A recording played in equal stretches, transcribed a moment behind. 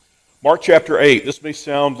Mark chapter 8. This may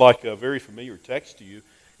sound like a very familiar text to you.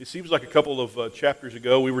 It seems like a couple of chapters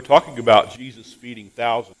ago we were talking about Jesus feeding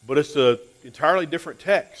thousands. But it's an entirely different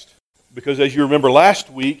text. Because as you remember last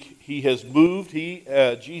week, Jesus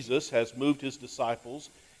has moved his disciples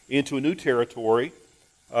into a new territory.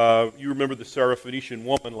 You remember the Syrophoenician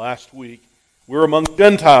woman last week. We're among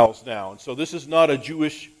Gentiles now. And so this is not a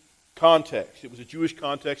Jewish context. It was a Jewish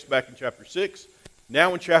context back in chapter 6.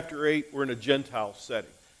 Now in chapter 8, we're in a Gentile setting.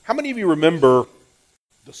 How many of you remember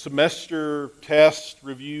the semester test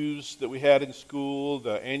reviews that we had in school,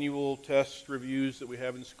 the annual test reviews that we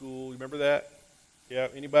have in school? Remember that? Yeah,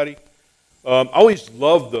 anybody? I always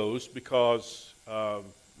loved those because,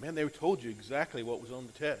 they told you exactly what was on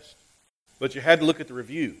the test. But you had to look at the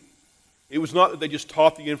review. It was not that they just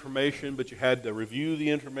taught the information, but you had to review the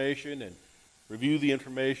information, and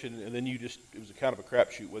then it was a kind of a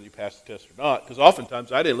crapshoot whether you passed the test or not, because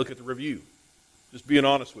oftentimes I didn't look at the review. Just being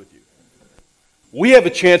honest with you. We have a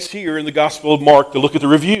chance here in the Gospel of Mark to look at the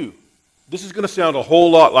review. This is going to sound a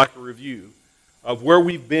whole lot like a review of where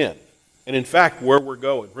we've been, and in fact, where we're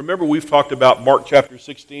going. Remember, we've talked about Mark chapter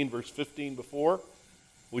 16, verse 15 before.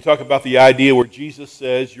 We talk about the idea where Jesus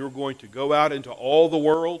says, you're going to go out into all the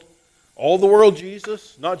world,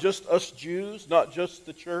 Jesus, not just us Jews, not just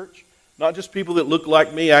the church, not just people that look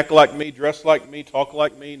like me, act like me, dress like me, talk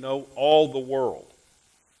like me, no, all the world.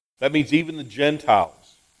 That means even the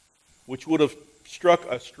Gentiles, which would have struck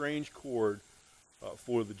a strange chord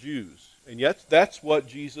for the Jews. And yet that's what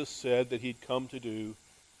Jesus said that he'd come to do,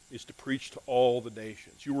 is to preach to all the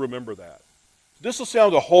nations. You remember that. This will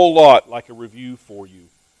sound a whole lot like a review for you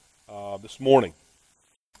this morning.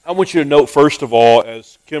 I want you to note, first of all,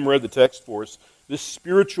 as Kim read the text for us, this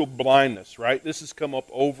spiritual blindness, right? This has come up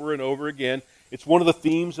over and over again. It's one of the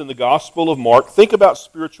themes in the Gospel of Mark. Think about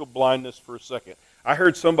spiritual blindness for a second. I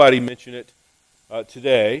heard somebody mention it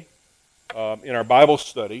today in our Bible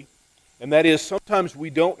study, and that is sometimes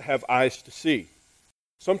we don't have eyes to see.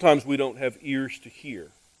 Sometimes we don't have ears to hear.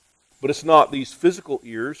 But it's not these physical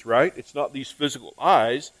ears, right? It's not these physical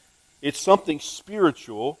eyes. It's something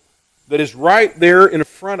spiritual that is right there in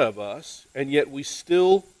front of us, and yet we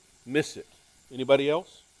still miss it. Anybody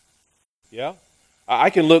else? Yeah?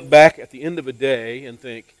 I can look back at the end of a day and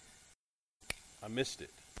think, I missed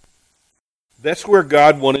it. That's where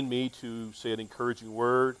God wanted me to say an encouraging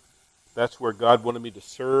word. That's where God wanted me to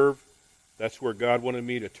serve. That's where God wanted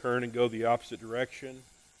me to turn and go the opposite direction.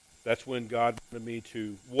 That's when God wanted me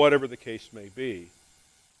to, whatever the case may be.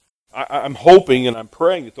 I'm hoping and I'm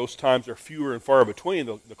praying that those times are fewer and far between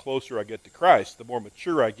the closer I get to Christ, the more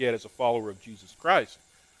mature I get as a follower of Jesus Christ.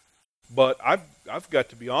 But I've got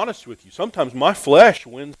to be honest with you. Sometimes my flesh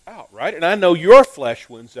wins out, right? And I know your flesh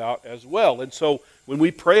wins out as well. And so when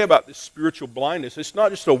we pray about this spiritual blindness, it's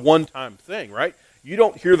not just a one-time thing, right? You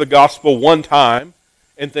don't hear the gospel one time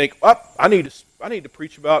and think, I need to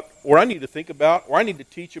preach about, or I need to think about, or I need to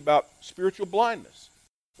teach about spiritual blindness.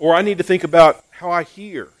 Or I need to think about how I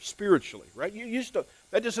hear spiritually, right?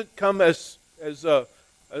 That doesn't come as a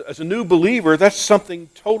new believer. That's something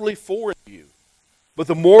totally foreign to you. But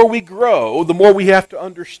the more we grow, the more we have to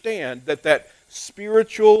understand that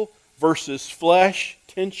spiritual versus flesh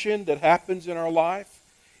tension that happens in our life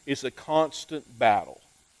is a constant battle.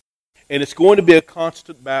 And it's going to be a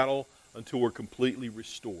constant battle until we're completely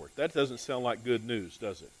restored. That doesn't sound like good news,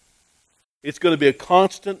 does it? It's going to be a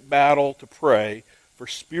constant battle to pray for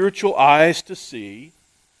spiritual eyes to see,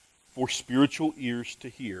 for spiritual ears to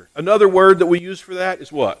hear. Another word that we use for that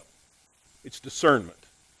is what? It's discernment.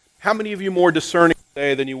 How many of you more discerning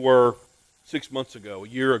today than you were 6 months ago, a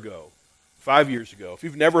year ago, 5 years ago? If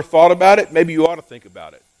you've never thought about it, maybe you ought to think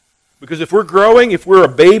about it. Because if we're growing, if we're a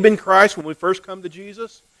babe in Christ when we first come to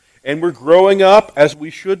Jesus, and we're growing up as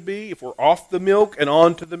we should be, if we're off the milk and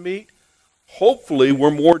on to the meat, hopefully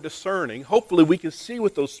we're more discerning. Hopefully we can see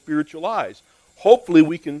with those spiritual eyes. Hopefully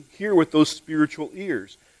we can hear with those spiritual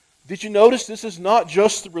ears. Did you notice this is not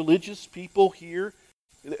just the religious people here?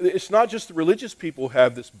 It's not just the religious people who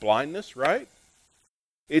have this blindness, right?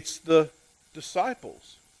 It's the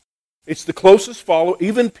disciples. It's the closest follower,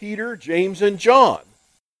 even Peter, James, and John,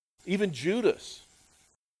 even Judas.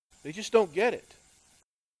 They just don't get it.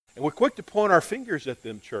 And we're quick to point our fingers at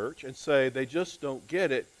them, church, and say they just don't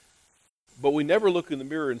get it. But we never look in the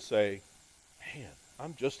mirror and say, man,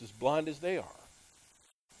 I'm just as blind as they are.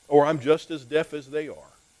 Or I'm just as deaf as they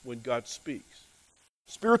are when God speaks.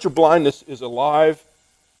 Spiritual blindness is alive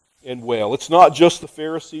and well. It's not just the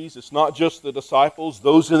Pharisees. It's not just the disciples,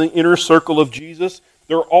 those in the inner circle of Jesus.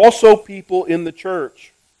 There are also people in the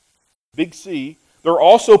church, big C, there are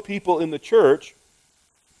also people in the church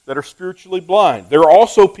that are spiritually blind. There are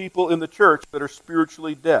also people in the church that are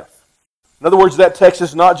spiritually deaf. In other words, that text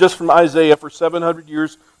is not just from Isaiah for 700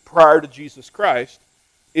 years prior to Jesus Christ.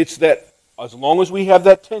 It's that as long as we have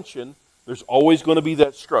that tension, there's always going to be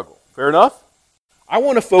that struggle. Fair enough? I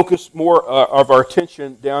want to focus more of our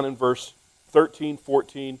attention down in verse 13,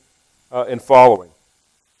 14, and following.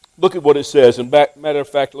 Look at what it says. And matter of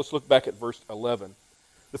fact, let's look back at verse 11.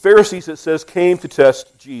 The Pharisees, it says, came to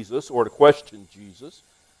test Jesus, or to question Jesus.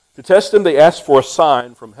 To test him, they asked for a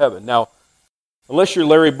sign from heaven. Now, unless you're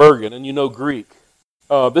Larry Bergen and you know Greek,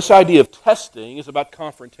 this idea of testing is about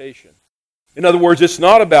confrontation. In other words, it's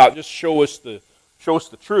not about just show us the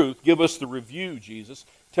truth, give us the review, Jesus.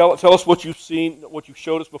 Tell us what you've seen, what you've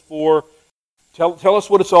showed us before. Tell us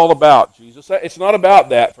what it's all about, Jesus. It's not about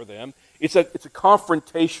that for them. It's a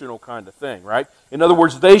confrontational kind of thing, right? In other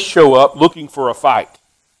words, they show up looking for a fight.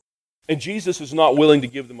 And Jesus is not willing to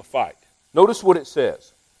give them a fight. Notice what it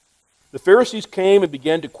says. The Pharisees came and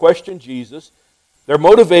began to question Jesus. Their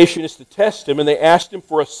motivation is to test him, and they asked him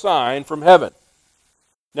for a sign from heaven.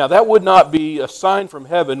 Now, that would not be, a sign from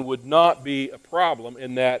heaven would not be a problem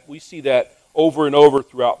in that we see that over and over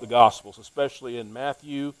throughout the Gospels, especially in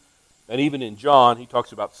Matthew and even in John. He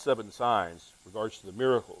talks about 7 signs in regards to the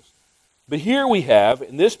miracles. But here we have,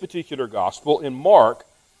 in this particular Gospel, in Mark,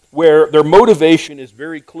 where their motivation is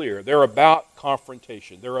very clear. They're about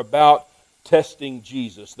confrontation. They're about testing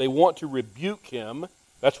Jesus. They want to rebuke him.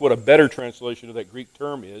 That's what a better translation of that Greek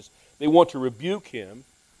term is. They want to rebuke him.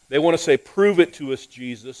 They want to say, prove it to us,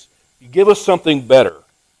 Jesus. You give us something better.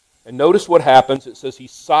 And notice what happens. It says he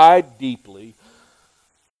sighed deeply.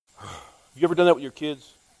 Have you ever done that with your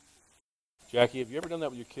kids? Jackie, have you ever done that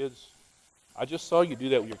with your kids? I just saw you do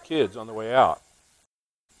that with your kids on the way out.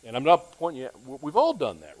 And I'm not pointing at, we've all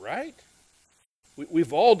done that, right?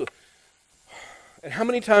 We've all And how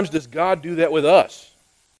many times does God do that with us?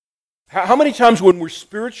 How many times when we're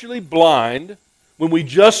spiritually blind, when we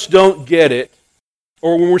just don't get it,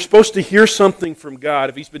 or when we're supposed to hear something from God,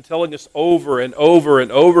 if he's been telling us over and over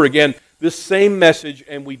and over again this same message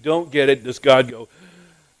and we don't get it, does God go,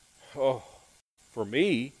 oh, for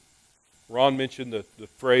me? Ron mentioned the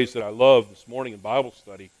phrase that I love this morning in Bible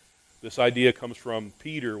study. This idea comes from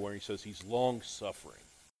Peter where he says he's long-suffering.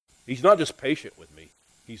 He's not just patient with me.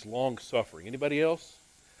 He's long-suffering. Anybody else?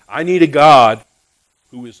 I need a God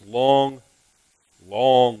who is long-suffering.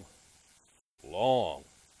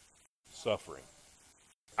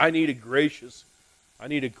 I need a gracious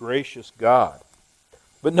God.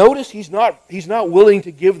 But notice he's not willing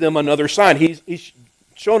to give them another sign. He's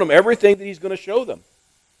shown them everything that he's going to show them.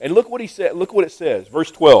 And look what he said. Look what it says, verse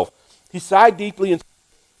 12. He sighed deeply and said,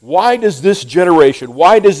 why does this generation,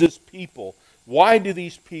 why do these people who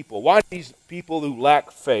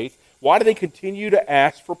lack faith, why do they continue to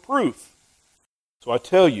ask for proof? So I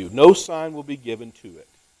tell you, no sign will be given to it.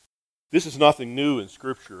 This is nothing new in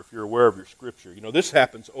Scripture, if you're aware of your Scripture. You know, this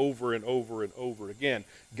happens over and over and over again.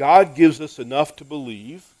 God gives us enough to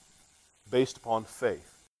believe based upon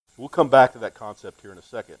faith. We'll come back to that concept here in a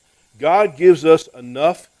second. God gives us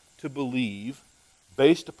enough to believe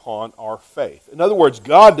based upon our faith. In other words,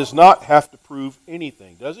 God does not have to prove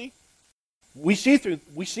anything, does he? We see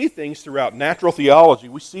things throughout natural theology.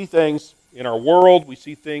 We see things in our world. We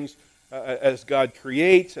see things as God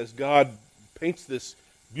creates, as God paints this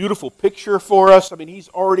beautiful picture for us. I mean, he's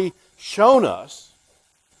already shown us.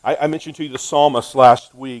 I mentioned to you the psalmist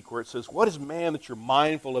last week where it says, what is man that you're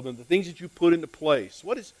mindful of him, the things that you put into place?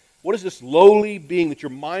 What is this lowly being that you're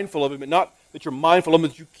mindful of him, and not that you're mindful of him,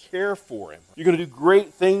 that you care for him? You're going to do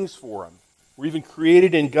great things for him. We're even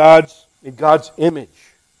created in God's image.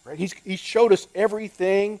 Right? He's showed us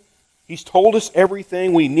everything. He's told us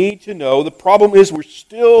everything we need to know. The problem is we're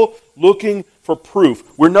still looking for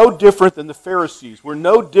proof. We're no different than the Pharisees. We're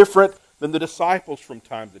no different than the disciples from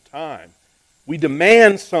time to time. We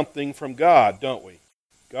demand something from God, don't we?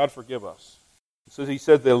 God forgive us. So he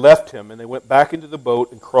said they left him and they went back into the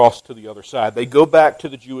boat and crossed to the other side. They go back to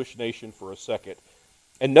the Jewish nation for a second.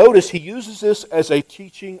 And notice he uses this as a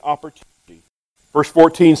teaching opportunity. Verse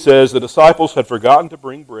 14 says, the disciples had forgotten to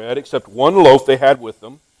bring bread except one loaf they had with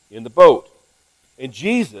them in the boat. And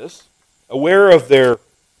Jesus, aware of their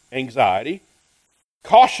anxiety,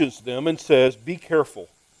 cautions them and says, be careful,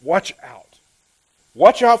 watch out.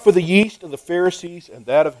 Watch out for the yeast of the Pharisees and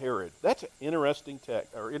that of Herod. That's an interesting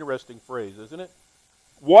phrase, isn't it?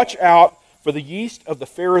 Watch out for the yeast of the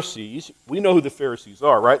Pharisees. We know who the Pharisees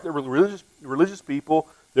are, right? They're religious people.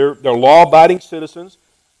 They're law-abiding citizens.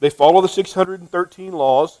 They follow the 613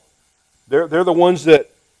 laws. They're the ones that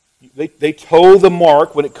they toe the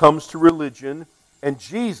mark when it comes to religion. And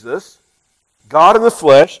Jesus, God in the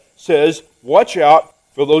flesh, says, watch out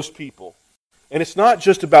for those people. And it's not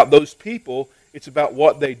just about those people, it's about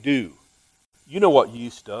what they do. You know what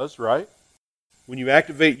yeast does, right? When you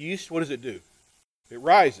activate yeast, what does it do? It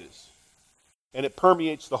rises, and it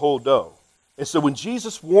permeates the whole dough. And so when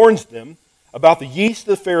Jesus warns them about the yeast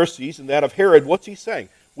of the Pharisees and that of Herod, what's he saying?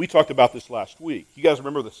 We talked about this last week. You guys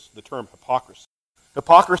remember the term hypocrisy.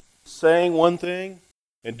 Hypocrisy is saying one thing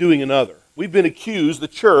and doing another. We've been accused, the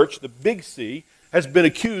church, the big C, has been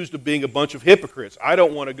accused of being a bunch of hypocrites. I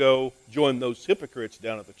don't want to go join those hypocrites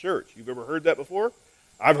down at the church. You've ever heard that before?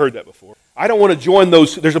 I've heard that before. I don't want to join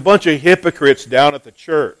those. There's a bunch of hypocrites down at the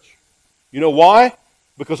church. You know why?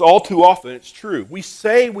 Because all too often it's true. We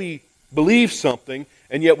say we believe something,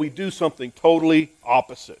 and yet we do something totally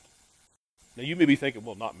opposite. Now you may be thinking,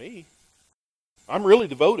 well, not me. I'm really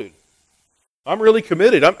devoted. I'm really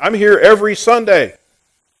committed. I'm here every Sunday.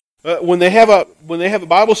 When they have a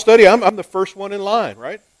Bible study, I'm the first one in line,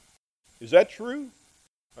 right? Is that true?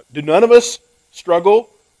 Do none of us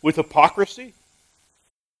struggle with hypocrisy?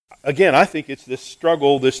 Again, I think it's this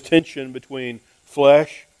struggle, this tension between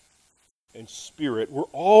flesh and spirit. We're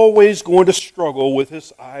always going to struggle with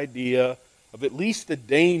this idea of at least the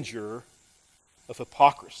danger of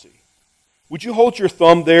hypocrisy. Would you hold your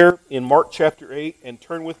thumb there in Mark chapter 8 and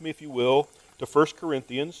turn with me, if you will, to 1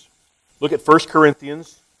 Corinthians. Look at 1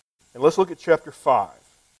 Corinthians, and let's look at chapter 5.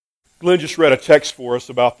 Glenn just read a text for us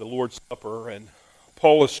about the Lord's Supper, and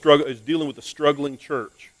Paul is dealing with a struggling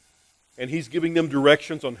church. And he's giving them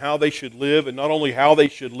directions on how they should live, and not only how they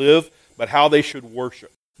should live, but how they should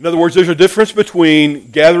worship. In other words, there's a difference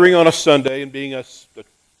between gathering on a Sunday and being a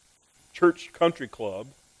church country club,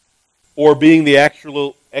 or being the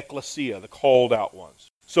actual ecclesia, the called out ones.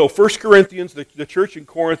 So 1 Corinthians, the church in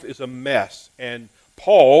Corinth is a mess. And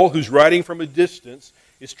Paul, who's writing from a distance,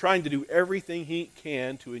 is trying to do everything he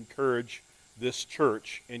can to encourage this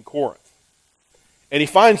church in Corinth. And he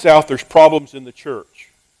finds out there's problems in the church.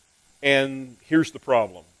 And here's the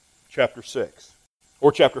problem. Chapter 6.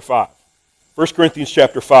 Or chapter 5. 1 Corinthians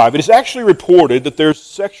chapter 5. It is actually reported that there's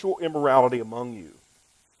sexual immorality among you.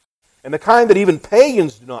 And the kind that even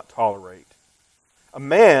pagans do not tolerate. A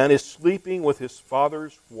man is sleeping with his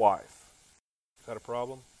father's wife. Is that a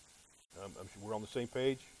problem? We're on the same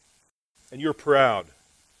page. And you're proud.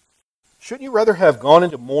 Shouldn't you rather have gone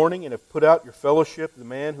into mourning and have put out your fellowship to the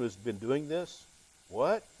man who has been doing this?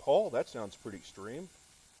 What? Paul, that sounds pretty extreme.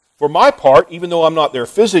 For my part, even though I'm not there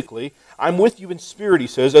physically, I'm with you in spirit, he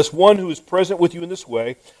says, as one who is present with you in this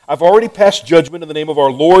way. I've already passed judgment in the name of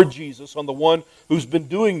our Lord Jesus on the one who's been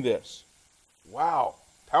doing this. Wow.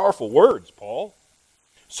 Powerful words, Paul.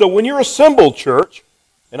 So when you're assembled, church,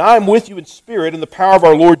 and I am with you in spirit, and the power of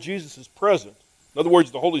our Lord Jesus is present. In other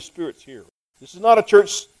words, the Holy Spirit's here. This is not a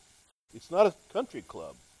church, it's not a country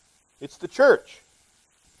club. It's the church.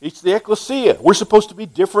 It's the ecclesia. We're supposed to be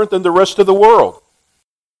different than the rest of the world.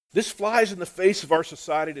 This flies in the face of our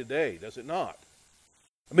society today, does it not?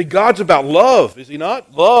 I mean, God's about love, is he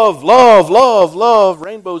not? Love, love, love, love,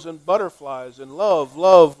 rainbows and butterflies, and love,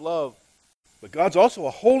 love, love. But God's also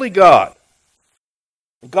a holy God.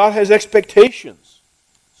 And God has expectations.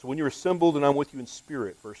 So when you're assembled and I'm with you in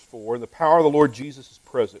spirit, verse 4, and the power of the Lord Jesus is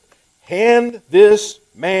present, hand this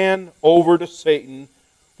man over to Satan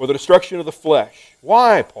for the destruction of the flesh.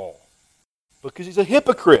 Why, Paul? Because he's a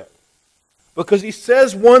hypocrite. Because he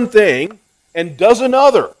says one thing and does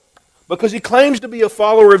another. Because he claims to be a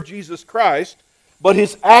follower of Jesus Christ, but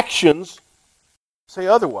his actions say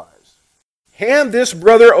otherwise. Hand this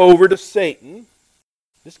brother over to Satan.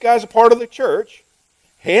 This guy's a part of the church.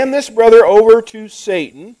 Hand this brother over to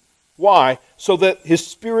Satan. Why? So that his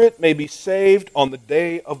spirit may be saved on the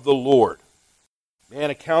day of the Lord. Man,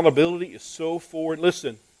 accountability is so foreign.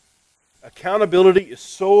 Listen, accountability is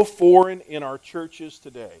so foreign in our churches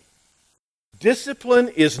today. Discipline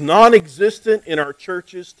is non-existent in our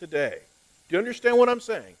churches today. Do you understand what I'm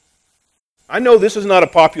saying? I know this is not a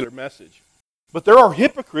popular message, but there are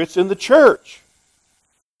hypocrites in the church.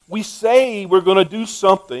 We say we're going to do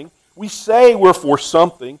something. We say we're for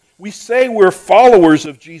something. We say we're followers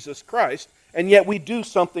of Jesus Christ, and yet we do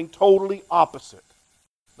something totally opposite.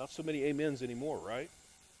 Not so many amens anymore, right?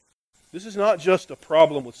 This is not just a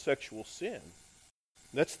problem with sexual sin.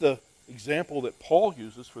 That's the example that Paul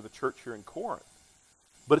uses for the church here in Corinth.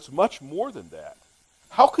 But it's much more than that.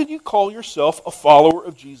 How can you call yourself a follower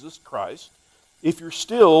of Jesus Christ if you're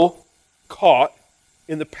still caught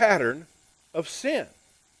in the pattern of sin?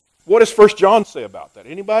 What does 1 John say about that?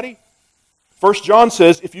 Anybody? 1 John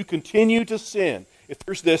says if you continue to sin, if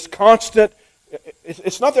there's this constant,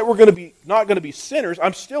 it's not that we're not going to be sinners.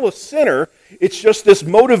 I'm still a sinner. It's just this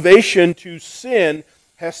motivation to sin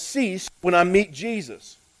has ceased when I meet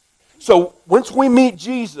Jesus. So once we meet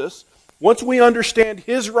Jesus, once we understand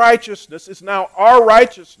his righteousness is now our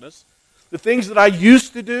righteousness, The things that I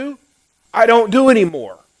used to do, I don't do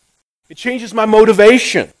anymore. It changes my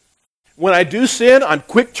motivation. When I do sin, I'm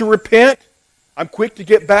quick to repent. I'm quick to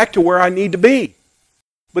get back to where I need to be.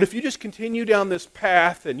 But if you just continue down this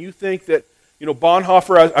path and you think that,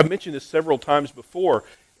 Bonhoeffer, I've mentioned this several times before,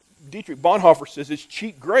 Dietrich Bonhoeffer says it's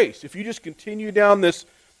cheap grace. If you just continue down this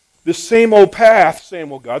same old path saying,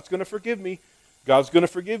 well, God's going to forgive me, God's going to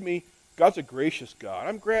forgive me, God's a gracious God.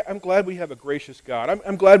 I'm glad we have a gracious God.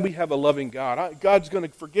 I'm glad we have a loving God. God's going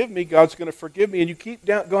to forgive me, God's going to forgive me. And you keep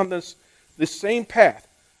going this same path.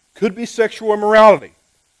 Could be sexual immorality.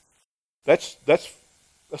 That's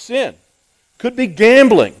a sin. Could be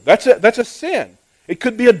gambling. That's a sin. It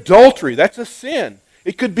could be adultery. That's a sin.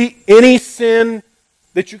 It could be any sin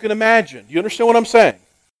that you can imagine. Do you understand what I'm saying?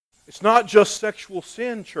 It's not just sexual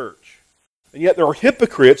sin, church. And yet there are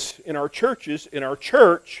hypocrites in our churches, in our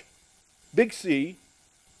church, Big C,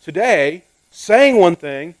 today, saying one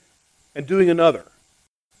thing and doing another.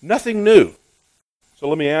 Nothing new. So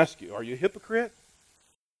let me ask you, are you a hypocrite?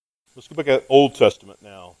 Let's go back at Old Testament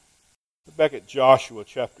now. Look back at Joshua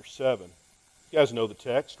chapter 7. You guys know the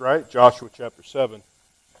text, right? Joshua chapter 7.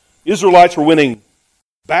 The Israelites were winning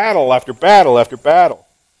battle after battle after battle.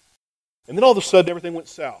 And then all of a sudden everything went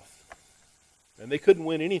south. And they couldn't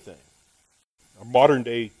win anything. Our modern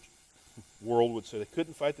day world would say they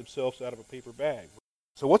couldn't fight themselves out of a paper bag.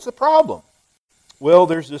 So what's the problem? Well,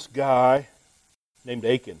 there's this guy named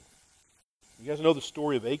Achan. You guys know the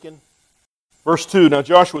story of Achan? Verse 2, now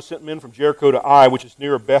Joshua sent men from Jericho to Ai, which is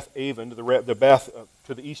near Beth-aven,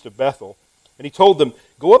 to the east of Bethel. And he told them,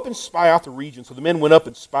 go up and spy out the region. So the men went up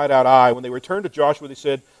and spied out Ai. When they returned to Joshua, they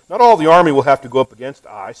said, not all the army will have to go up against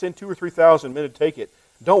Ai. Send 2,000 or 3,000 men to take it.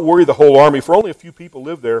 Don't worry the whole army, for only a few people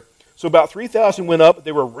live there. So about 3,000 went up, but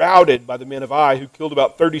they were routed by the men of Ai, who killed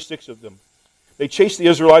about 36 of them. They chased the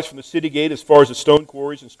Israelites from the city gate as far as the stone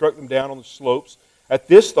quarries and struck them down on the slopes. At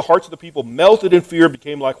this, the hearts of the people melted in fear and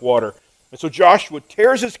became like water. And so Joshua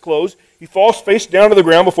tears his clothes. He falls face down to the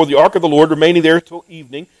ground before the ark of the Lord, remaining there till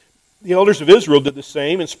evening. The elders of Israel did the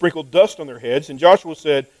same and sprinkled dust on their heads. And Joshua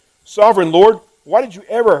said, Sovereign Lord, why did you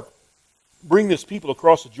ever bring this people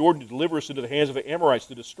across the Jordan to deliver us into the hands of the Amorites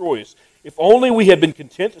to destroy us? If only we had been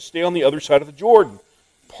content to stay on the other side of the Jordan.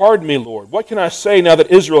 Pardon me, Lord. What can I say now that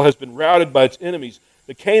Israel has been routed by its enemies?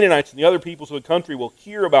 The Canaanites and the other peoples of the country will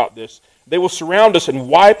hear about this. They will surround us and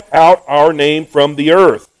wipe out our name from the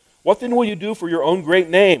earth. What then will you do for your own great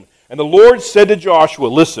name? And the Lord said to Joshua,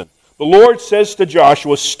 listen, the Lord says to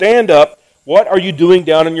Joshua, stand up. What are you doing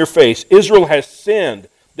down on your face? Israel has sinned.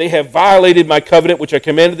 They have violated my covenant, which I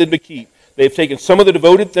commanded them to keep. They have taken some of the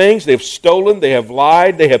devoted things. They have stolen. They have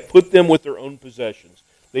lied. They have put them with their own possessions.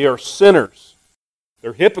 They are sinners.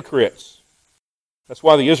 They're hypocrites. That's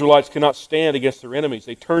why the Israelites cannot stand against their enemies.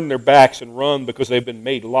 They turn their backs and run because they've been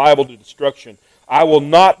made liable to destruction. I will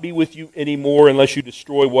not be with you anymore unless you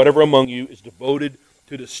destroy whatever among you is devoted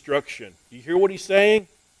to destruction. Do you hear what he's saying?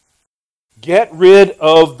 Get rid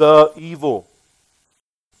of the evil.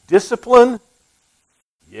 Discipline?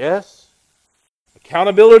 Yes.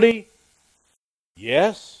 Accountability?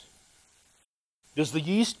 Yes. Does the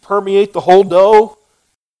yeast permeate the whole dough?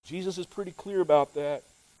 Jesus is pretty clear about that.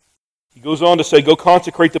 He goes on to say, go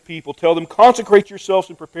consecrate the people. Tell them, consecrate yourselves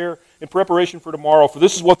and prepare in preparation for tomorrow. For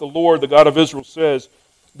this is what the Lord, the God of Israel, says.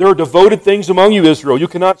 There are devoted things among you, Israel. You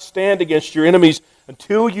cannot stand against your enemies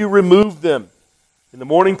until you remove them. In the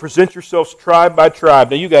morning, present yourselves tribe by tribe.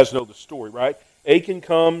 Now, you guys know the story, right? Achan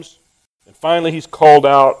comes, and finally he's called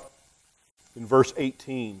out in verse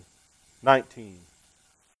 18, 19.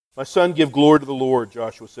 My son, give glory to the Lord,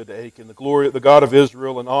 Joshua said to Achan, the glory of the God of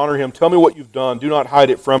Israel, and honor him. Tell me what you've done. Do not hide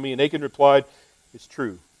it from me. And Achan replied, it's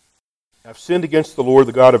true. I've sinned against the Lord,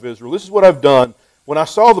 the God of Israel. This is what I've done. When I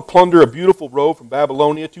saw the plunder, a beautiful robe from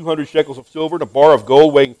Babylonia, 200 shekels of silver, and a bar of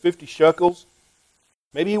gold weighing 50 shekels,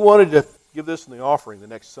 maybe he wanted to give this in the offering the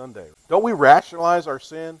next Sunday. Don't we rationalize our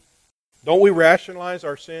sin? Don't we rationalize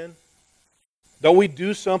our sin? Don't we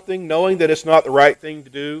do something knowing that it's not the right thing to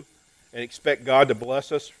do and expect God to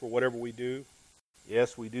bless us for whatever we do?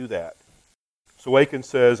 Yes, we do that. So Achan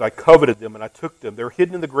says, I coveted them and I took them. They're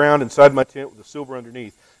hidden in the ground inside my tent with the silver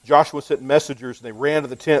underneath. Joshua sent messengers and they ran to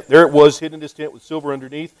the tent. There it was, hidden in his tent with silver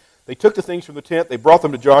underneath. They took the things from the tent. They brought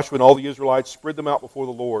them to Joshua and all the Israelites, spread them out before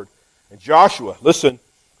the Lord. And Joshua, listen,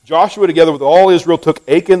 Joshua together with all Israel took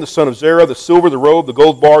Achan, the son of Zerah, the silver, the robe, the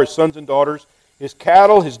gold bar, his sons and daughters, his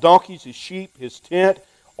cattle, his donkeys, his sheep, his tent,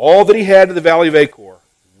 all that he had to the valley of Achor.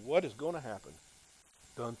 What is going to happen?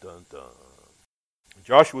 Dun, dun, dun.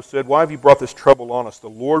 Joshua said, why have you brought this trouble on us? The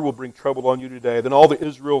Lord will bring trouble on you today. Then all the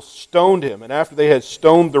Israel stoned him, and after they had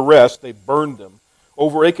stoned the rest, they burned them.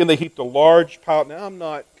 Over Achan they heaped a large pile. Now, I'm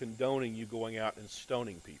not condoning you going out and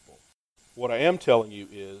stoning people. What I am telling you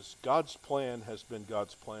is God's plan has been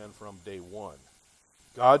God's plan from day one.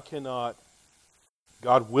 God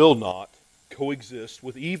will not coexist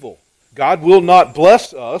with evil. God will not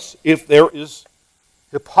bless us if there is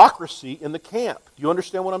hypocrisy in the camp. Do you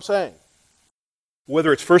understand what I'm saying?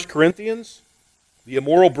 Whether it's 1 Corinthians, the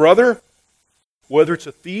immoral brother, whether it's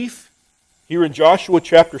a thief, here in Joshua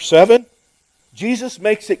chapter 7, Jesus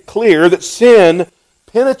makes it clear that sin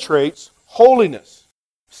penetrates holiness.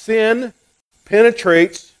 Sin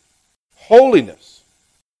penetrates holiness.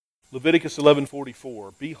 Leviticus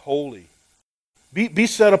 11:44, be holy. Be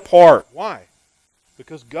set apart. Why?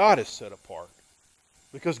 Because God is set apart.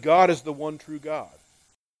 Because God is the one true God.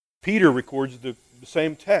 Peter records the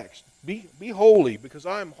same text. Be holy because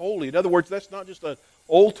I am holy. In other words, that's not just an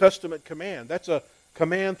Old Testament command. That's a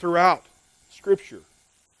command throughout Scripture.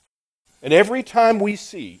 And every time we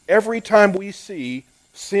see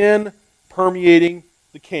sin permeating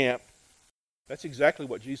the camp, that's exactly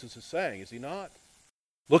what Jesus is saying, is he not?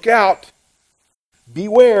 Look out.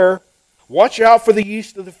 Beware. Watch out for the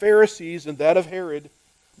yeast of the Pharisees and that of Herod.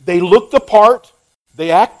 They look the part. They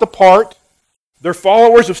act the part. They're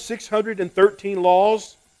followers of 613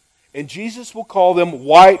 laws. And Jesus will call them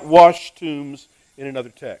whitewashed tombs in another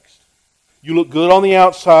text. You look good on the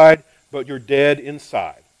outside, but you're dead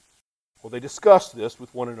inside. Well, they discussed this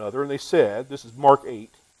with one another, and they said, this is Mark 8,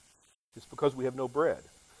 it's because we have no bread.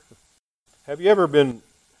 Have you ever been,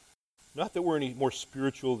 not that we're any more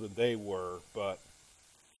spiritual than they were, but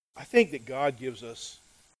I think that God gives us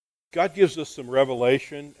some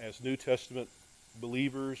revelation as New Testament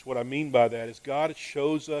believers. What I mean by that is God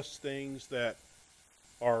shows us things that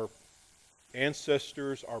our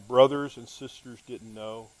ancestors, our brothers and sisters didn't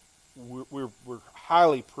know. We're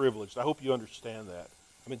highly privileged. I hope you understand that.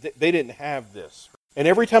 I mean, they didn't have this. And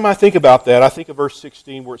every time I think about that, I think of verse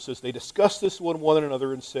 16 where it says, they discussed this with one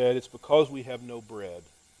another and said, it's because we have no bread.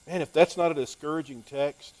 Man, if that's not a discouraging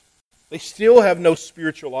text, they still have no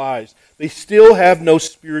spiritual eyes. They still have no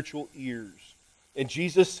spiritual ears. And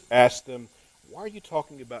Jesus asked them, why are you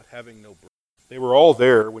talking about having no bread? They were all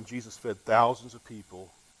there when Jesus fed thousands of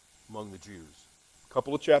people among the Jews. A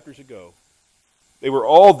couple of chapters ago. They were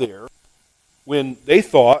all there when they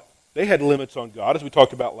thought they had limits on God, as we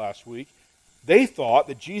talked about last week. They thought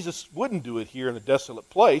that Jesus wouldn't do it here in a desolate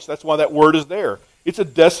place. That's why that word is there. It's a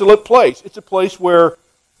desolate place. It's a place where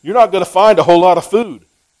you're not going to find a whole lot of food.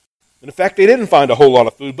 And in fact, they didn't find a whole lot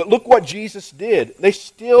of food. But look what Jesus did. They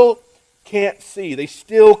still can't see. They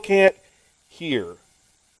still can't hear.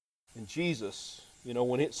 And Jesus,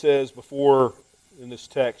 when it says before in this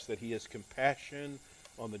text that he has compassion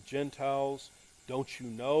on the Gentiles, don't you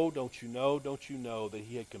know that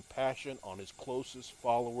he had compassion on his closest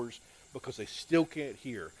followers because they still can't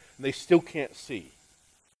hear and they still can't see?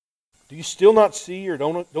 Do you still not see, or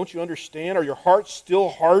don't you understand? Are your hearts still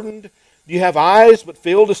hardened? Do you have eyes but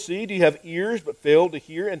fail to see? Do you have ears but fail to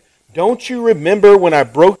hear? And don't you remember when I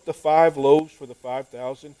broke the 5 loaves for the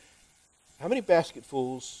 5,000? How many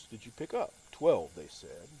basketfuls did you pick up? 12, they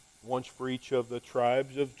said. Once for each of the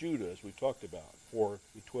tribes of Judah, as we talked about, for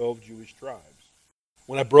the 12 Jewish tribes.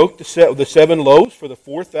 When I broke the 7 loaves for the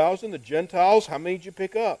 4,000, the Gentiles, how many did you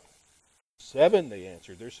pick up? 7, they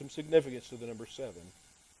answered. There's some significance to the number 7.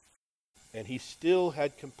 And he still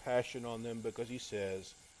had compassion on them because he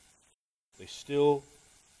says, they still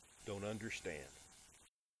don't understand.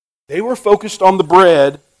 They were focused on the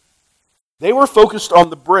bread.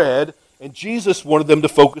 And Jesus wanted them to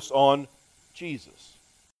focus on Jesus.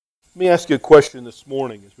 Let me ask you a question this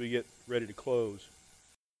morning as we get ready to close.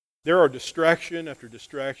 There are distraction after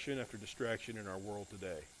distraction after distraction in our world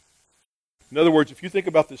today. In other words, if you think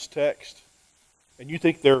about this text and you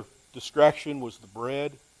think their distraction was the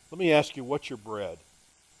bread, let me ask you, what's your bread?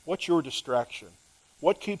 What's your distraction?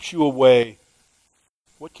 What keeps you away?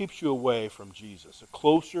 What keeps you away from Jesus? A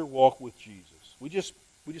closer walk with Jesus. We just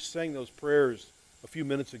sang those prayers a few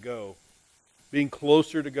minutes ago. Being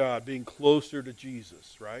closer to God, being closer to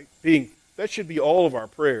Jesus, right? That should be all of our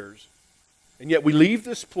prayers. And yet we leave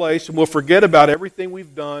this place and we'll forget about everything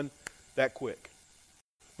we've done that quick.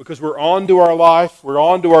 Because we're on to our life, we're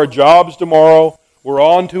on to our jobs tomorrow, we're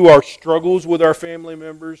on to our struggles with our family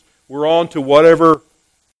members, we're on to whatever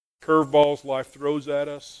curveballs life throws at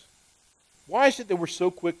us. Why is it that we're so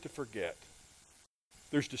quick to forget?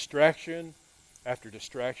 There's distraction after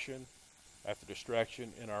distraction after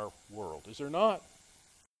distraction in our world. Is there not?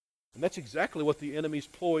 And that's exactly what the enemy's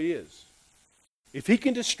ploy is. If he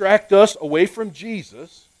can distract us away from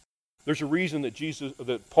Jesus, there's a reason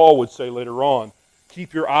that Paul would say later on,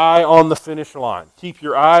 Keep your eye on the finish line. Keep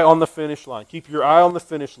your eye on the finish line. Keep your eye on the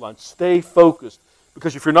finish line. Stay focused.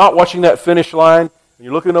 Because if you're not watching that finish line, and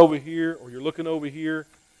you're looking over here, or you're looking over here,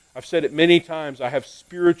 I've said it many times, I have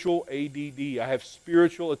spiritual ADD. I have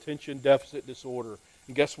spiritual attention deficit disorder.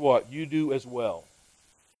 And guess what? You do as well.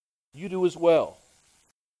 You do as well.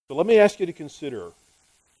 So let me ask you to consider,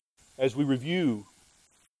 as we review,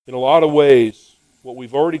 in a lot of ways, what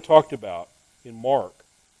we've already talked about in Mark,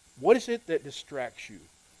 what is it that distracts you?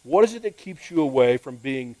 What is it that keeps you away from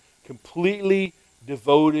being completely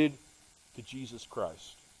devoted to Jesus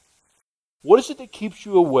Christ? What is it that keeps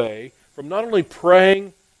you away from not only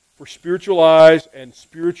praying for spiritual eyes and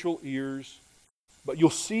spiritual ears, but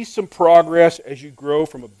you'll see some progress as you grow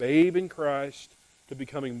from a babe in Christ to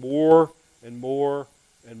becoming more and more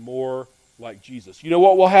and more like Jesus. You know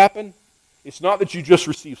what will happen? It's not that you just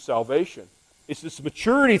receive salvation. It's this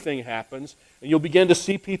maturity thing happens, and you'll begin to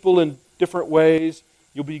see people in different ways.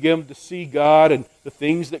 You'll begin to see God and the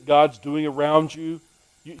things that God's doing around you.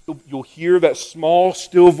 You'll hear that small,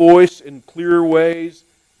 still voice in clearer ways.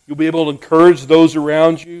 You'll be able to encourage those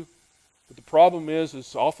around you. But the problem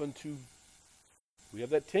is often we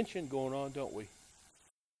have that tension going on, don't we?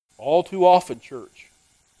 All too often, church,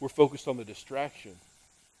 we're focused on the distraction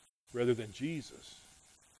rather than Jesus.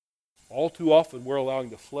 All too often, we're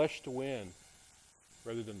allowing the flesh to win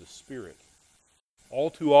rather than the Spirit. All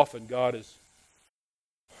too often, God is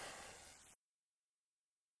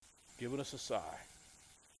giving us a sigh.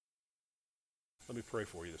 Let me pray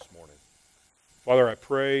for you this morning. Father, I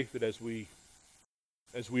pray that as we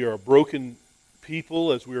are a broken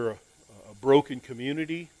people, as we are a broken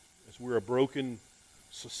community, as we're a broken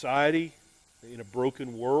society in a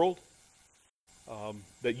broken world,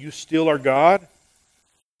 that you still are God,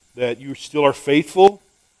 that you still are faithful,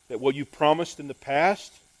 that what you promised in the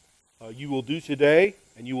past, you will do today,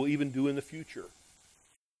 and you will even do in the future.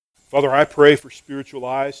 Father, I pray for spiritual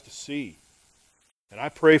eyes to see, and I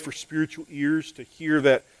pray for spiritual ears to hear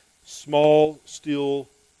that small, still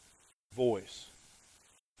voice.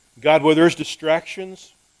 God, where there's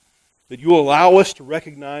distractions, that you allow us to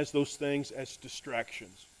recognize those things as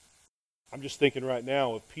distractions. I'm just thinking right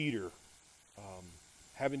now of Peter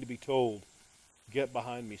having to be told, "Get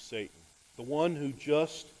behind me, Satan." The one who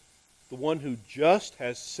just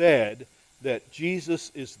has said that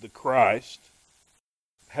Jesus is the Christ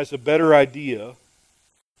has a better idea,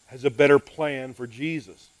 has a better plan for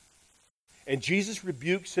Jesus. And Jesus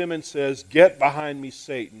rebukes him and says, "Get behind me,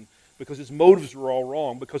 Satan," because his motives are all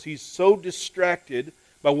wrong, because he's so distracted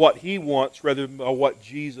by what he wants rather than by what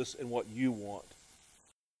Jesus and what you want.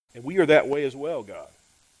 And we are that way as well, God.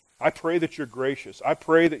 I pray that you're gracious. I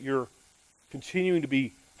pray that you're continuing to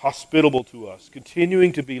be hospitable to us,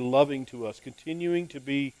 continuing to be loving to us, continuing to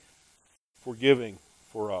be forgiving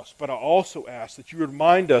for us. But I also ask that you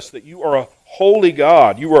remind us that you are a holy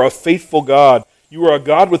God. You are a faithful God. You are a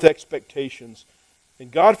God with expectations.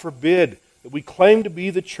 And God forbid that we claim to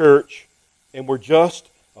be the church and we're just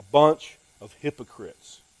a bunch of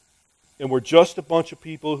hypocrites. And we're just a bunch of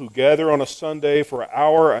people who gather on a Sunday for an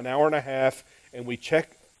hour and a half, and we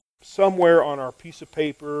check somewhere on our piece of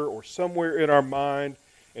paper or somewhere in our mind,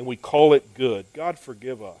 and we call it good. God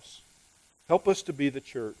forgive us. Help us to be the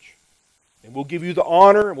church. And we'll give you the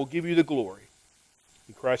honor and we'll give you the glory.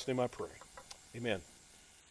 In Christ's name I pray. Amen.